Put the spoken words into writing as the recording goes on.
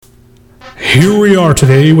Here we are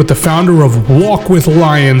today with the founder of Walk with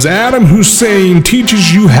Lions. Adam Hussein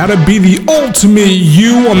teaches you how to be the ultimate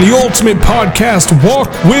you on the ultimate podcast, Walk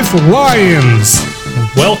with Lions.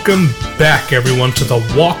 Welcome back, everyone, to the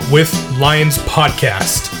Walk with Lions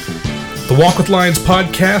podcast. The Walk with Lions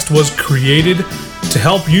podcast was created to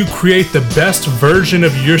help you create the best version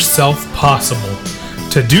of yourself possible.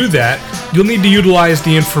 To do that, you'll need to utilize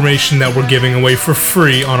the information that we're giving away for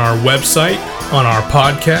free on our website, on our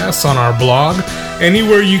podcasts, on our blog.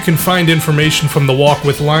 Anywhere you can find information from the Walk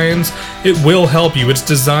with Lions, it will help you. It's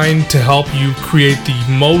designed to help you create the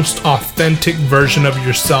most authentic version of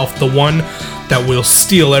yourself, the one that will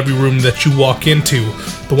steal every room that you walk into,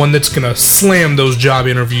 the one that's going to slam those job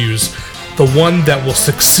interviews, the one that will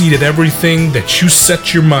succeed at everything that you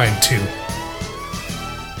set your mind to.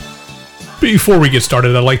 Before we get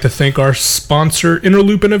started, I'd like to thank our sponsor,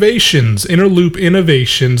 Interloop Innovations,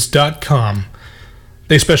 interloopinnovations.com.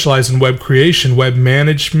 They specialize in web creation, web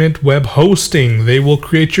management, web hosting. They will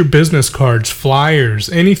create your business cards, flyers,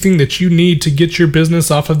 anything that you need to get your business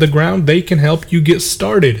off of the ground. They can help you get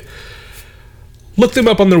started. Look them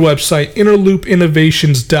up on their website,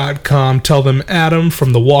 interloopinnovations.com. Tell them Adam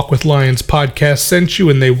from the Walk with Lions podcast sent you,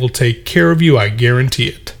 and they will take care of you, I guarantee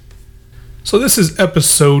it. So this is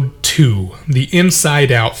episode 2, the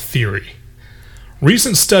inside out theory.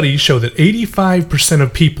 Recent studies show that 85%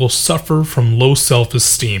 of people suffer from low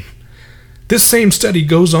self-esteem. This same study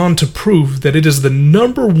goes on to prove that it is the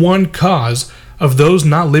number one cause of those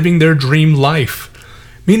not living their dream life,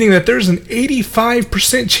 meaning that there's an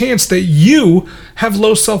 85% chance that you have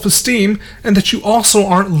low self-esteem and that you also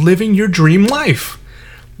aren't living your dream life.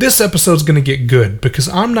 This episode's going to get good because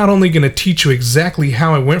I'm not only going to teach you exactly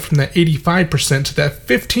how I went from that 85% to that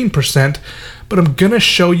 15%, but I'm going to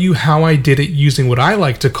show you how I did it using what I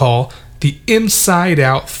like to call the inside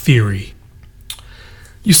out theory.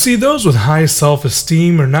 You see, those with high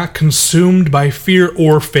self-esteem are not consumed by fear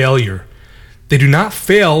or failure. They do not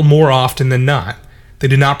fail more often than not. They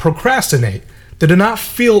do not procrastinate. They do not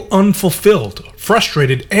feel unfulfilled,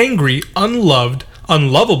 frustrated, angry, unloved,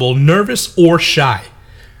 unlovable, nervous, or shy.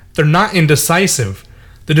 They're not indecisive.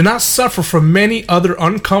 They do not suffer from many other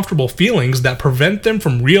uncomfortable feelings that prevent them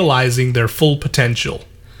from realizing their full potential.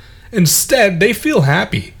 Instead, they feel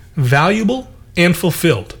happy, valuable, and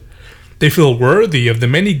fulfilled. They feel worthy of the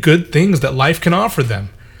many good things that life can offer them.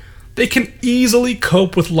 They can easily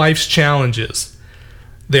cope with life's challenges.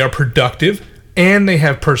 They are productive, and they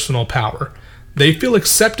have personal power. They feel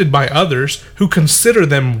accepted by others who consider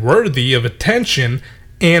them worthy of attention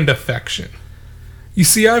and affection. You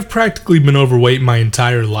see, I've practically been overweight my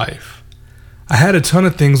entire life. I had a ton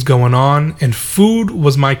of things going on, and food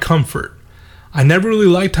was my comfort. I never really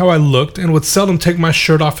liked how I looked and would seldom take my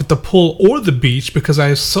shirt off at the pool or the beach because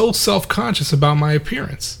I was so self-conscious about my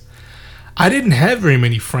appearance. I didn't have very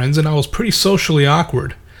many friends, and I was pretty socially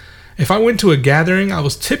awkward. If I went to a gathering, I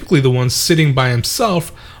was typically the one sitting by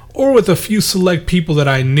himself or with a few select people that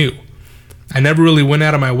I knew. I never really went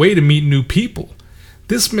out of my way to meet new people.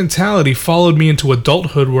 This mentality followed me into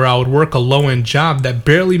adulthood where I would work a low-end job that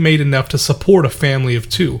barely made enough to support a family of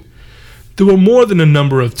 2. There were more than a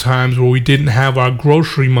number of times where we didn't have our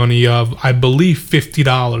grocery money of, I believe,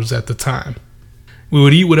 $50 at the time. We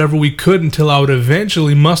would eat whatever we could until I would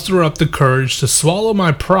eventually muster up the courage to swallow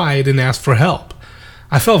my pride and ask for help.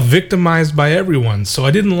 I felt victimized by everyone, so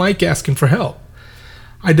I didn't like asking for help.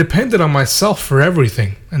 I depended on myself for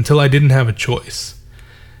everything until I didn't have a choice.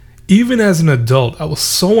 Even as an adult, I was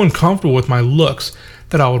so uncomfortable with my looks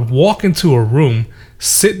that I would walk into a room,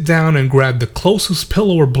 sit down, and grab the closest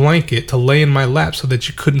pillow or blanket to lay in my lap so that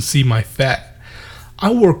you couldn't see my fat.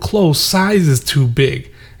 I wore clothes sizes too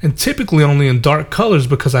big, and typically only in dark colors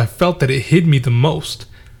because I felt that it hid me the most.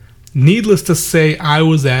 Needless to say, I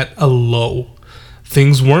was at a low.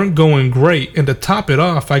 Things weren't going great, and to top it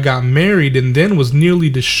off, I got married and then was nearly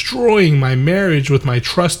destroying my marriage with my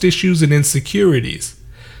trust issues and insecurities.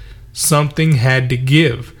 Something had to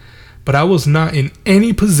give, but I was not in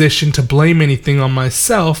any position to blame anything on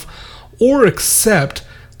myself or accept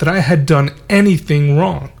that I had done anything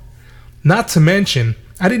wrong. Not to mention,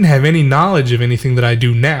 I didn't have any knowledge of anything that I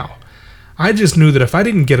do now. I just knew that if I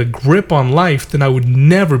didn't get a grip on life, then I would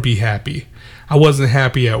never be happy. I wasn't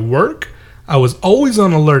happy at work. I was always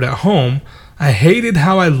on alert at home. I hated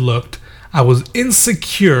how I looked. I was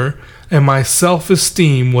insecure, and my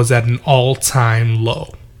self-esteem was at an all-time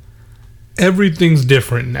low. Everything's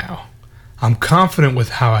different now. I'm confident with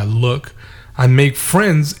how I look. I make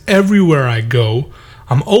friends everywhere I go.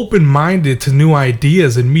 I'm open-minded to new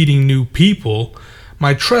ideas and meeting new people.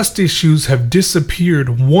 My trust issues have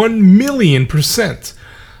disappeared 1,000,000%.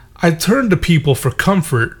 I turn to people for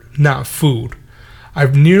comfort, not food.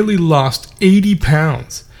 I've nearly lost 80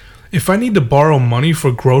 pounds. If I need to borrow money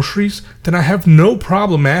for groceries, then I have no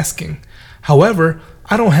problem asking. However,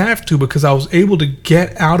 I don't have to because I was able to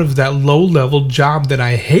get out of that low-level job that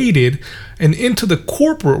I hated and into the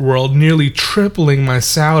corporate world, nearly tripling my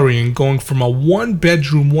salary and going from a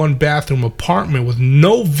 1-bedroom, 1-bathroom apartment with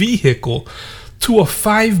no vehicle to a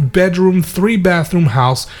 5-bedroom, 3-bathroom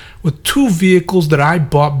house with 2 vehicles that I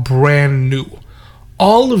bought brand new.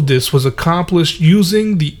 All of this was accomplished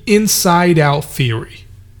using the inside-out theory.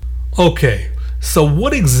 Okay, so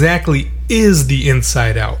what exactly is the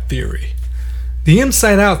inside-out theory? The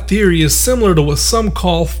inside-out theory is similar to what some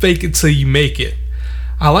call fake it till you make it.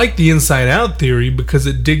 I like the inside-out theory because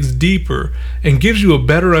it digs deeper and gives you a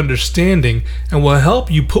better understanding and will help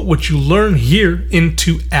you put what you learn here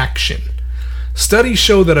into action. Studies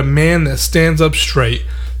show that a man that stands up straight,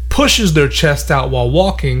 pushes their chest out while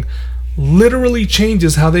walking, literally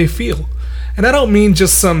changes how they feel. And I don't mean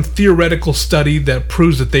just some theoretical study that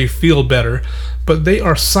proves that they feel better, but they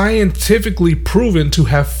are scientifically proven to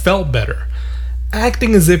have felt better.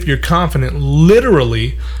 Acting as if you're confident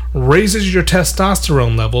literally raises your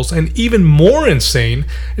testosterone levels, and even more insane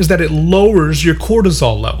is that it lowers your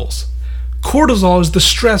cortisol levels. Cortisol is the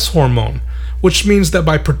stress hormone, which means that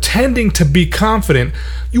by pretending to be confident,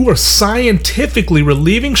 you are scientifically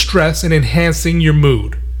relieving stress and enhancing your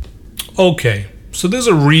mood. Okay, so there's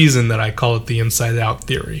a reason that I call it the inside-out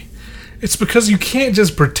theory. It's because you can't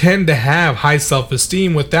just pretend to have high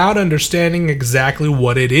self-esteem without understanding exactly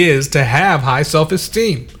what it is to have high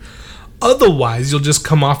self-esteem. Otherwise, you'll just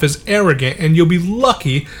come off as arrogant and you'll be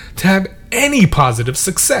lucky to have any positive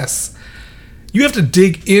success. You have to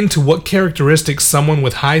dig into what characteristics someone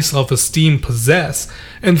with high self-esteem possess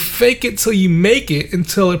and fake it till you make it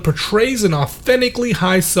until it portrays an authentically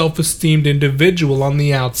high self-esteemed individual on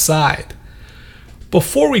the outside.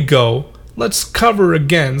 Before we go, let's cover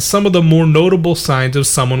again some of the more notable signs of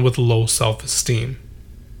someone with low self-esteem.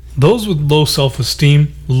 Those with low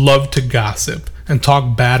self-esteem love to gossip and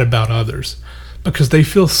talk bad about others because they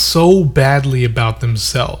feel so badly about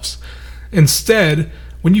themselves. Instead,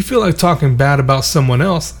 when you feel like talking bad about someone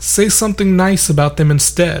else, say something nice about them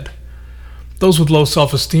instead. Those with low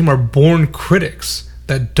self-esteem are born critics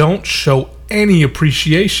that don't show any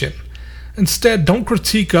appreciation. Instead, don't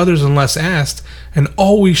critique others unless asked, and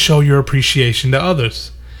always show your appreciation to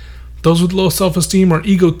others. Those with low self-esteem are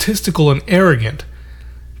egotistical and arrogant.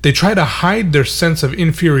 They try to hide their sense of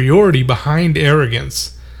inferiority behind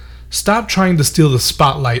arrogance. Stop trying to steal the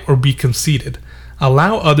spotlight or be conceited.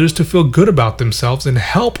 Allow others to feel good about themselves and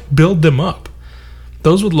help build them up.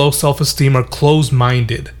 Those with low self-esteem are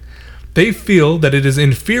closed-minded. They feel that it is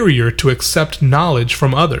inferior to accept knowledge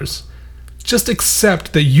from others. Just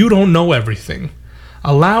accept that you don't know everything.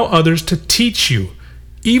 Allow others to teach you.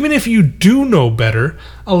 Even if you do know better,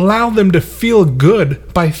 allow them to feel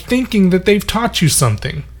good by thinking that they've taught you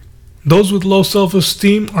something. Those with low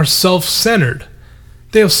self-esteem are self-centered.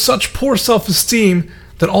 They have such poor self-esteem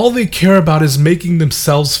that all they care about is making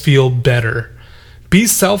themselves feel better. Be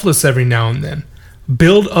selfless every now and then.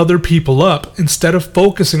 Build other people up instead of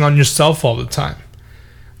focusing on yourself all the time.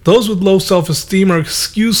 Those with low self-esteem are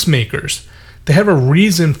excuse makers. They have a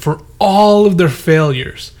reason for all of their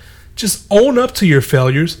failures. Just own up to your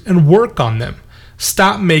failures and work on them.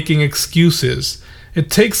 Stop making excuses.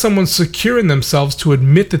 It takes someone secure in themselves to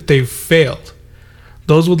admit that they've failed.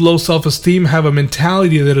 Those with low self-esteem have a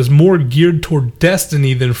mentality that is more geared toward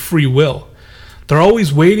destiny than free will. They're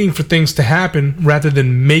always waiting for things to happen rather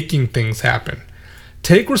than making things happen.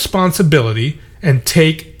 Take responsibility and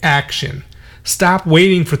take action. Stop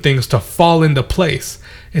waiting for things to fall into place.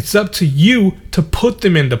 It's up to you to put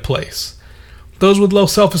them into place. Those with low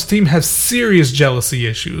self-esteem have serious jealousy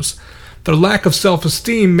issues. Their lack of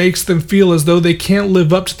self-esteem makes them feel as though they can't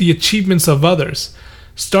live up to the achievements of others.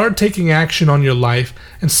 Start taking action on your life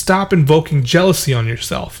and stop invoking jealousy on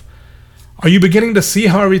yourself. Are you beginning to see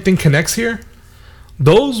how everything connects here?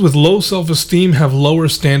 Those with low self-esteem have lower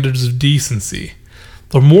standards of decency.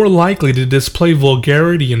 They're more likely to display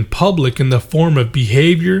vulgarity in public in the form of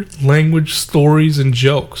behavior, language, stories, and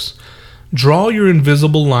jokes. Draw your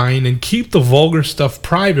invisible line and keep the vulgar stuff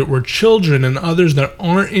private where children and others that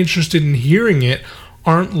aren't interested in hearing it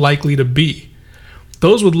aren't likely to be.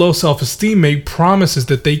 Those with low self-esteem make promises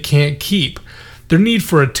that they can't keep. Their need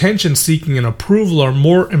for attention-seeking and approval are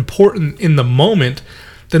more important in the moment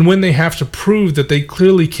than when they have to prove that they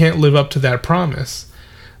clearly can't live up to that promise.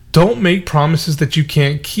 Don't make promises that you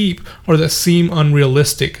can't keep or that seem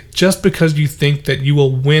unrealistic just because you think that you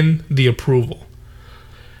will win the approval.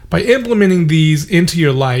 By implementing these into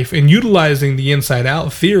your life and utilizing the inside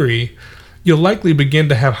out theory, you'll likely begin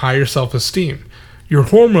to have higher self-esteem. Your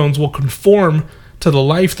hormones will conform to the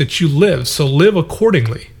life that you live, so live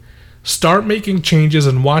accordingly. Start making changes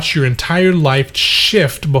and watch your entire life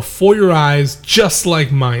shift before your eyes, just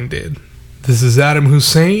like mine did. This is Adam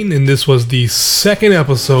Hussein, and this was the second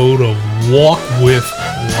episode of Walk with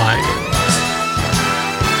Lion.